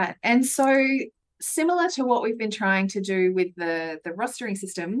 That's right. And so similar to what we've been trying to do with the rostering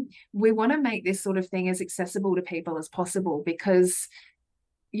system, we want to make this sort of thing as accessible to people as possible, because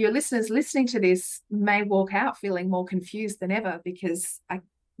your listeners listening to this may walk out feeling more confused than ever, because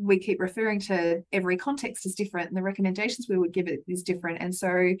we keep referring to every context is different and the recommendations we would give it is different. And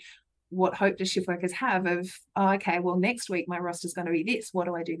so what hope do shift workers have of, okay, well, next week my roster is going to be this, what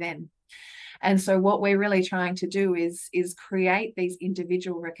do I do then? And so what we're really trying to do is create these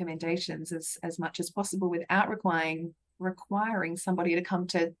individual recommendations as much as possible without requiring somebody to come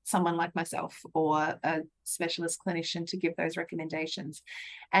to someone like myself or a specialist clinician to give those recommendations.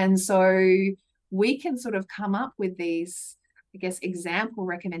 And so we can sort of come up with these, I guess, example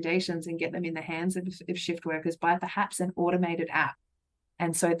recommendations and get them in the hands of shift workers by perhaps an automated app.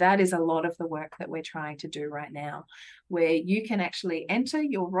 And so that is a lot of the work that we're trying to do right now, where you can actually enter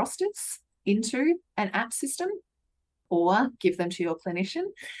your rosters into an app system or give them to your clinician,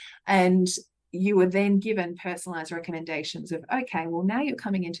 and you are then given personalized recommendations of, okay, well, now you're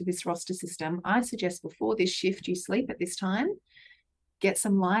coming into this roster system. I suggest before this shift, you sleep at this time, get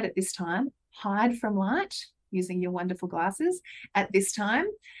some light at this time, hide from light using your wonderful glasses at this time.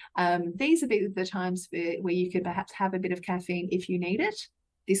 These are the times where you could perhaps have a bit of caffeine if you need it.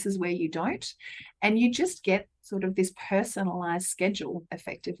 This is where you don't. And you just get sort of this personalized schedule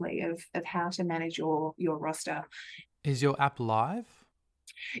effectively of how to manage your roster. Is your app live?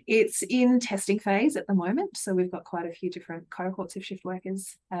 It's in testing phase at the moment, so we've got quite a few different cohorts of shift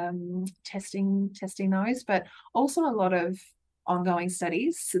workers testing those, but also a lot of ongoing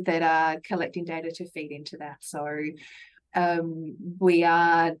studies that are collecting data to feed into that. So we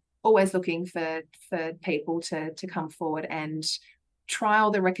are always looking for people to come forward and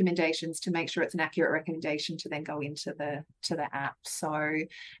trial the recommendations to make sure it's an accurate recommendation to then go into the app. So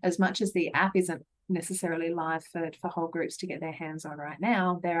as much as the app isn't necessarily live for whole groups to get their hands on right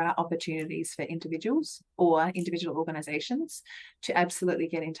now, there are opportunities for individuals or individual organizations to absolutely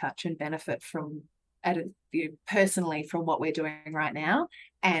get in touch and benefit from personally from what we're doing right now,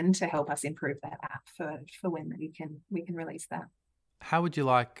 and to help us improve that app for when we can release that. How would you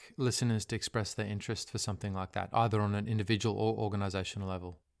like listeners to express their interest for something like that, either on an individual or organizational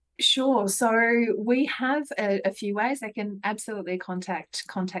level? Sure. So we have a few ways. They can absolutely contact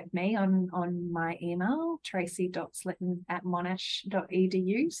me on my email,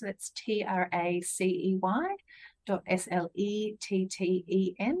 tracey.sletten@monash.edu. So that's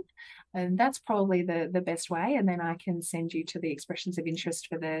tracey.sletten. And that's probably the best way. And then I can send you to the expressions of interest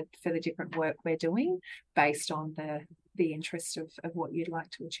for the different work we're doing based on the interest of what you'd like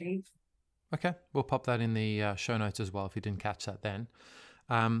to achieve. Okay, we'll pop that in the show notes as well if you didn't catch that then.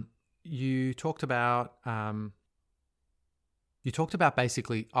 You talked about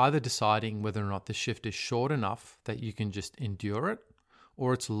basically either deciding whether or not the shift is short enough that you can just endure it,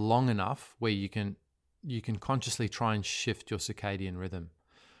 or it's long enough where you can consciously try and shift your circadian rhythm.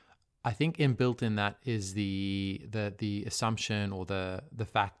 I think inbuilt in that is the assumption or the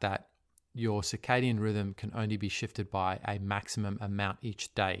fact that your circadian rhythm can only be shifted by a maximum amount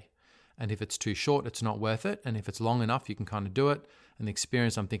each day. And if it's too short, it's not worth it. And if it's long enough, you can kind of do it. And the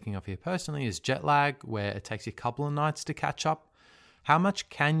experience I'm thinking of here personally is jet lag, where it takes you a couple of nights to catch up. How much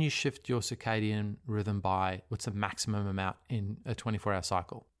can you shift your circadian rhythm by? What's the maximum amount in a 24-hour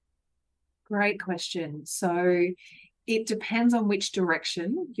cycle? Great question. So it depends on which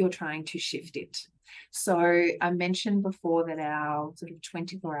direction you're trying to shift it. So I mentioned before that our sort of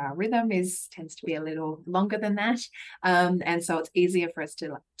 24-hour rhythm tends to be a little longer than that. And so it's easier for us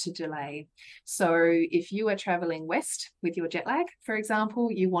to delay. So if you are traveling west with your jet lag, for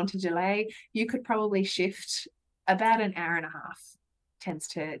example, you want to delay, you could probably shift about an hour and a half. Tends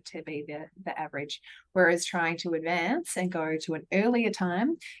to be the average. Whereas trying to advance and go to an earlier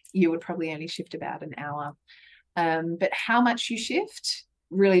time, you would probably only shift about an hour. But how much you shift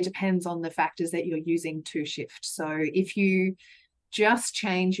really depends on the factors that you're using to shift. So if you just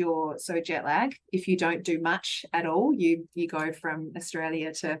change jet lag, if you don't do much at all, you go from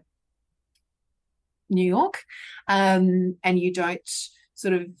Australia to New York, and you don't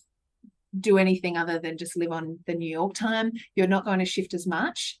sort of do anything other than just live on the New York time, you're not going to shift as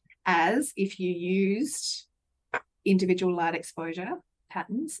much as if you used individual light exposure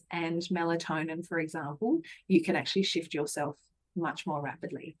patterns and melatonin, for example. You can actually shift yourself much more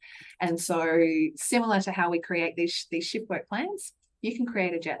rapidly. And so similar to how we create these shift work plans, you can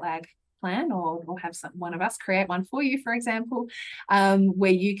create a jet lag plan or have one of us create one for you, for example,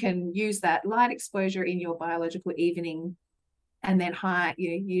 where you can use that light exposure in your biological evening and then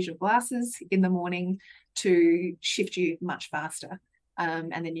use your glasses in the morning to shift you much faster.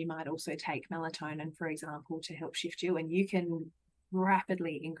 And then you might also take melatonin, for example, to help shift you, and you can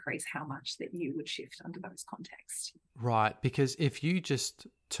rapidly increase how much that you would shift under those contexts. Right, because if you just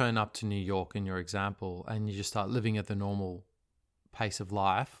turn up to New York in your example and you just start living at the normal pace of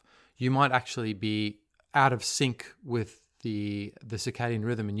life, you might actually be out of sync with the circadian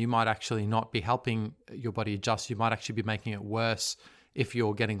rhythm, and you might actually not be helping your body adjust. You might actually be making it worse if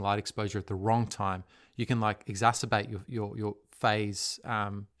you're getting light exposure at the wrong time. You can exacerbate your phase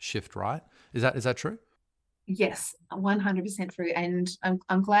shift, right? Is that true? Yes, 100% true. And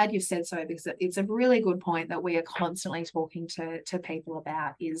I'm glad you said so, because it's a really good point that we are constantly talking to people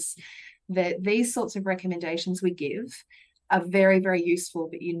about, is that these sorts of recommendations we give are very, very useful,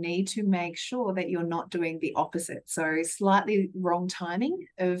 but you need to make sure that you're not doing the opposite. So slightly wrong timing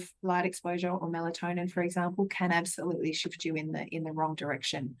of light exposure or melatonin, for example, can absolutely shift you in the wrong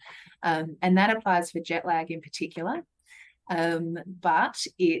direction. And that applies for jet lag in particular. And that's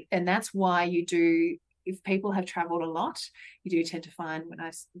why if people have traveled a lot, you do tend to find, when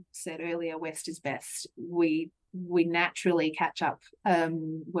I said earlier, west is best. We naturally catch up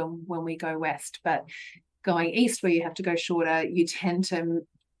when we go west, but going east, where you have to go shorter, you tend to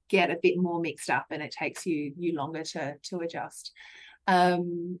get a bit more mixed up, and it takes you longer to adjust.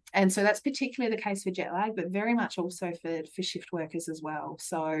 And so that's particularly the case for jet lag, but very much also for shift workers as well.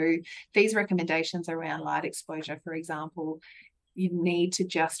 So these recommendations around light exposure, for example, you need to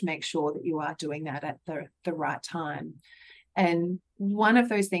just make sure that you are doing that at the right time. And one of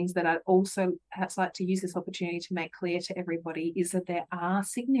those things that I'd also perhaps like to use this opportunity to make clear to everybody is that there are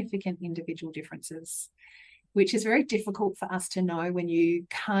significant individual differences, which is very difficult for us to know when you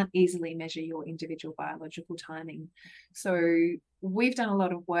can't easily measure your individual biological timing. So we've done a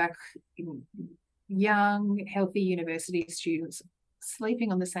lot of work in young, healthy university students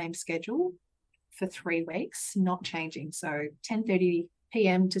sleeping on the same schedule for 3 weeks, not changing. So 10:30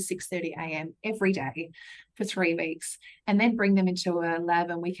 p.m. to 6:30 a.m. every day for 3 weeks, and then bring them into a lab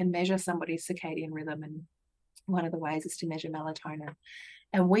and we can measure somebody's circadian rhythm. And one of the ways is to measure melatonin.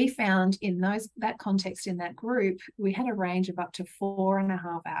 And we found in that context, in that group, we had a range of up to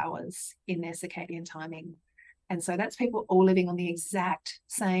 4.5 hours in their circadian timing. And so that's people all living on the exact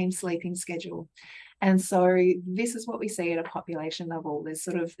same sleeping schedule. And so this is what we see at a population level.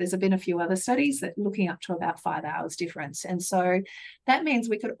 There's been a few other studies that looking up to about 5 hours difference. And so that means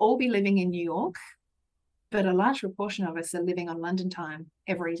we could all be living in New York, but a large proportion of us are living on London time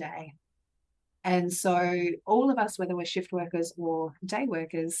every day. And so all of us, whether we're shift workers or day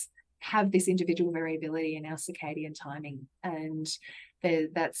workers, have this individual variability in our circadian timing. And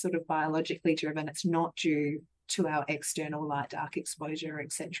that's sort of biologically driven. It's not due to our external light dark exposure,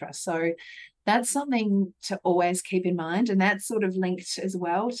 etc. So that's something to always keep in mind. And that's sort of linked as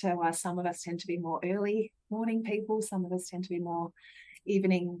well to why some of us tend to be more early morning people, some of us tend to be more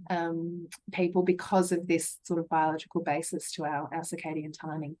evening people, because of this sort of biological basis to our circadian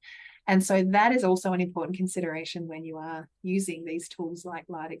timing. And so that is also an important consideration when you are using these tools like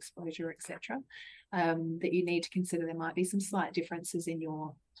light exposure, etc., that you need to consider there might be some slight differences in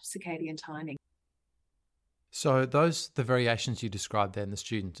your circadian timing. So the variations you described there in the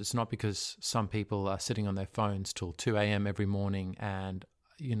students, it's not because some people are sitting on their phones till 2 a.m. every morning and,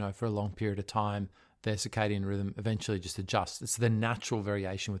 for a long period of time, their circadian rhythm eventually just adjusts. It's the natural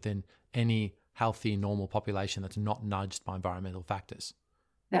variation within any healthy, normal population that's not nudged by environmental factors.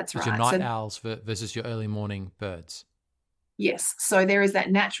 That's right. It's your night owls versus your early morning birds. Yes. So there is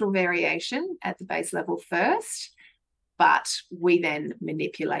that natural variation at the base level first, but we then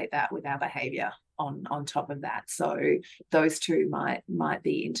manipulate that with our behavior on top of that. So those two might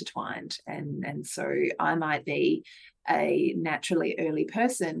be intertwined. And so I might be a naturally early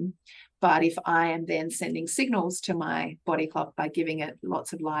person, but if I am then sending signals to my body clock by giving it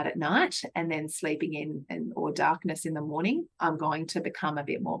lots of light at night and then sleeping in or darkness in the morning, I'm going to become a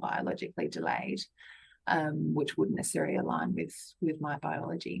bit more biologically delayed, which wouldn't necessarily align with my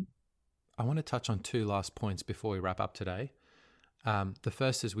biology. I want to touch on 2 last points before we wrap up today. The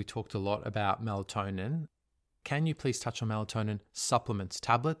first is we talked a lot about melatonin. Can you please touch on melatonin supplements,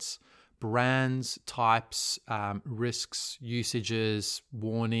 tablets, brands, types, risks, usages,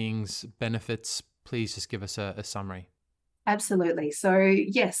 warnings, benefits? Please just give us a summary. Absolutely. So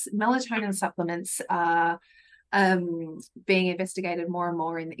yes, melatonin supplements are being investigated more and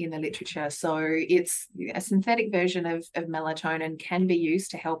more in the literature. So it's a synthetic version of melatonin can be used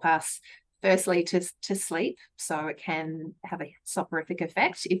to help us firstly to sleep. So it can have a soporific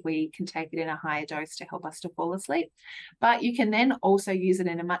effect if we can take it in a higher dose to help us to fall asleep. But you can then also use it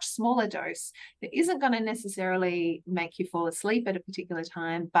in a much smaller dose that isn't going to necessarily make you fall asleep at a particular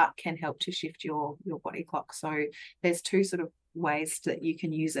time, but can help to shift your body clock. So there's 2 sort of ways that you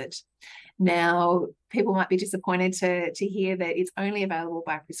can use it. Now, people might be disappointed to hear that it's only available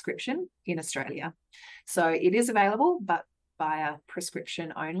by prescription in Australia. So it is available, but via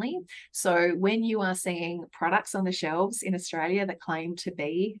prescription only. So when you are seeing products on the shelves in Australia that claim to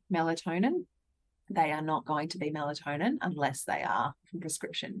be melatonin, they are not going to be melatonin unless they are from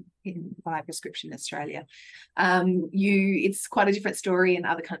prescription by prescription in Australia. It's quite a different story in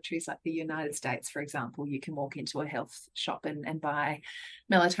other countries like the United States, for example. You can walk into a health shop and buy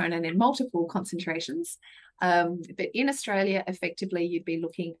melatonin in multiple concentrations. But in Australia, effectively, you'd be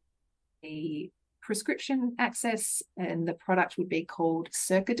looking at the prescription access, and the product would be called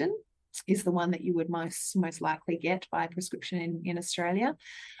Circadin, is the one that you would most likely get by prescription in Australia.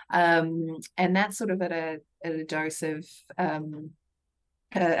 And that's sort of at a dose of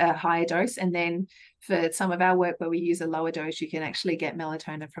a higher dose. And then for some of our work where we use a lower dose, you can actually get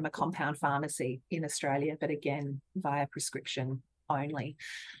melatonin from a compound pharmacy in Australia, but again, via prescription only.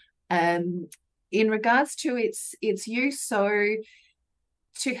 In regards to its use, so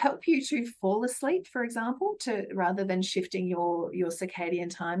to help you to fall asleep, for example, rather than shifting your circadian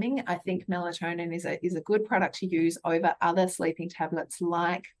timing, I think melatonin is a good product to use over other sleeping tablets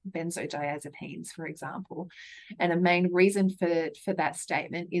like benzodiazepines, for example. And a main reason for that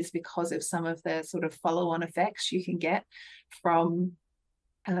statement is because of some of the sort of follow-on effects you can get from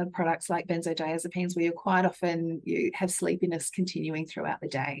products like benzodiazepines, where quite often you have sleepiness continuing throughout the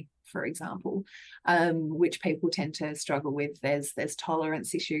day, for example, which people tend to struggle with. There's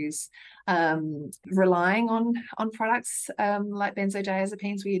tolerance issues. Relying on products like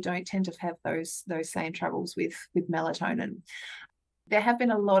benzodiazepines, where you don't tend to have those same troubles with melatonin. There have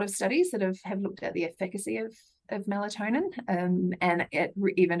been a lot of studies that have looked at the efficacy of melatonin, and at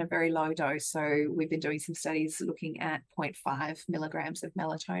even a very low dose. So we've been doing some studies looking at 0.5 milligrams of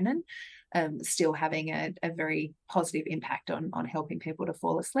melatonin, still having a very positive impact on helping people to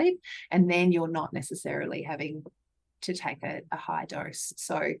fall asleep. And then you're not necessarily having to take a high dose.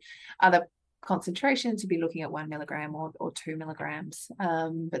 So other concentrations, you'd be looking at 1 milligram or 2 milligrams.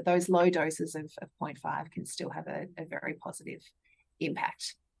 But those low doses of 0.5 can still have a very positive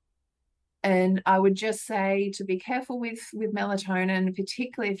impact. And I would just say to be careful with melatonin,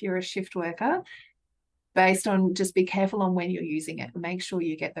 particularly if you're a shift worker, based on just be careful on when you're using it. Make sure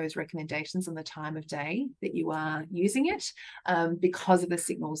you get those recommendations on the time of day that you are using it, because of the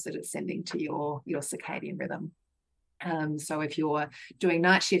signals that it's sending to your circadian rhythm. So if you're doing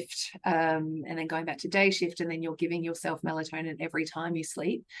night shift and then going back to day shift, and then you're giving yourself melatonin every time you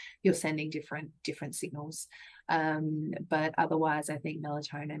sleep, you're sending different signals. But otherwise, I think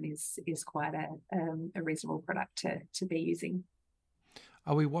melatonin is quite a reasonable product to be using.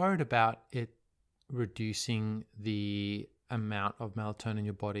 Are we worried about it reducing the amount of melatonin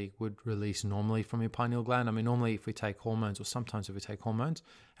your body would release normally from your pineal gland? I mean, normally if we take hormones, or sometimes if we take hormones,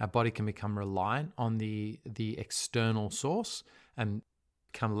 our body can become reliant on the external source and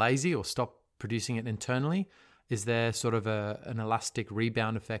become lazy or stop producing it internally. Is there sort of an elastic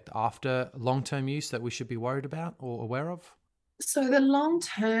rebound effect after long-term use that we should be worried about or aware of? So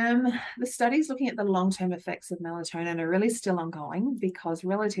the studies looking at the long-term effects of melatonin are really still ongoing, because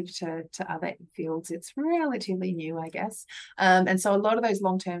relative to other fields, it's relatively new, I guess. And so a lot of those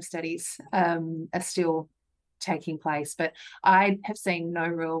long-term studies are still taking place, but I have seen no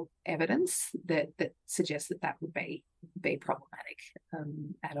real evidence that suggests that would be problematic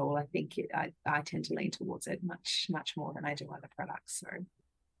at all. I think I tend to lean towards it much more than I do other products. So,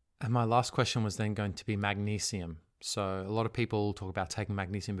 and my last question was then going to be magnesium. So a lot of people talk about taking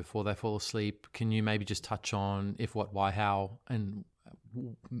magnesium before they fall asleep. Can you maybe just touch on if, what, why, how, and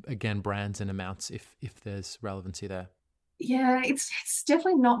again, brands and amounts if there's relevancy there? Yeah, it's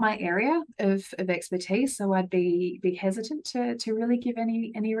definitely not my area of expertise, so I'd be hesitant to really give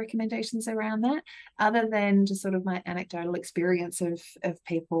any recommendations around that, other than just sort of my anecdotal experience of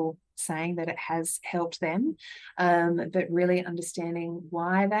people saying that it has helped them, but really understanding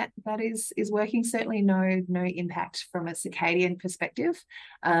why that is working. Certainly no impact from a circadian perspective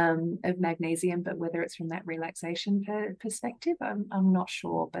of magnesium, but whether it's from that relaxation perspective, I'm not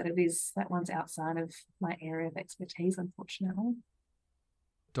sure, but that one's outside of my area of expertise, unfortunately.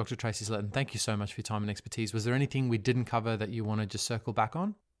 Dr. Tracey Sletten, thank you so much for your time and expertise. Was there anything we didn't cover that you want to just circle back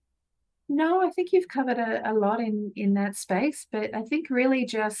on? No, I think you've covered a lot in that space, but I think really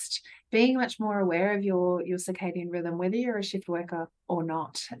just being much more aware of your circadian rhythm, whether you're a shift worker or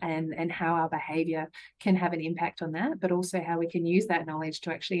not, and how our behavior can have an impact on that, but also how we can use that knowledge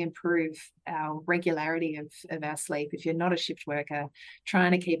to actually improve our regularity of our sleep. If you're not a shift worker,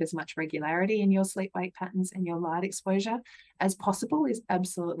 trying to keep as much regularity in your sleep-wake patterns and your light exposure as possible is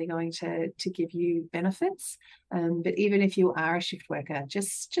absolutely going to give you benefits. But even if you are a shift worker,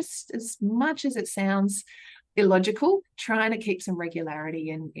 just as much as it sounds illogical, trying to keep some regularity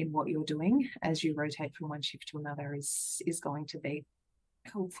in what you're doing as you rotate from one shift to another is going to be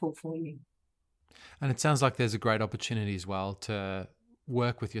helpful for you. And it sounds like there's a great opportunity as well to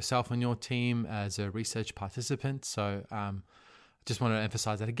work with yourself and your team as a research participant. So just want to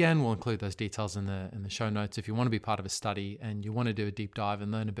emphasize that again. We'll include those details in the show notes. If you want to be part of a study and you want to do a deep dive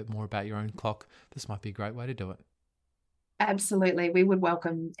and learn a bit more about your own clock, this might be a great way to do it. Absolutely. We would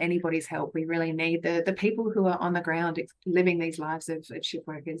welcome anybody's help. We really need the people who are on the ground living these lives of shift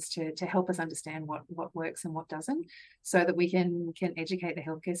workers to help us understand what works and what doesn't, so that we can educate the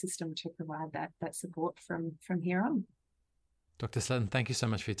healthcare system to provide that support from here on. Dr. Sletten, thank you so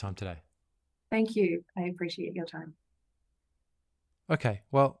much for your time today. Thank you. I appreciate your time. Okay,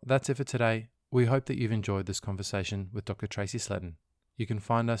 well, that's it for today. We hope that you've enjoyed this conversation with Dr. Tracey Sletten. You can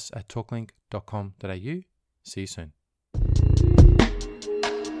find us at talklink.com.au. See you soon.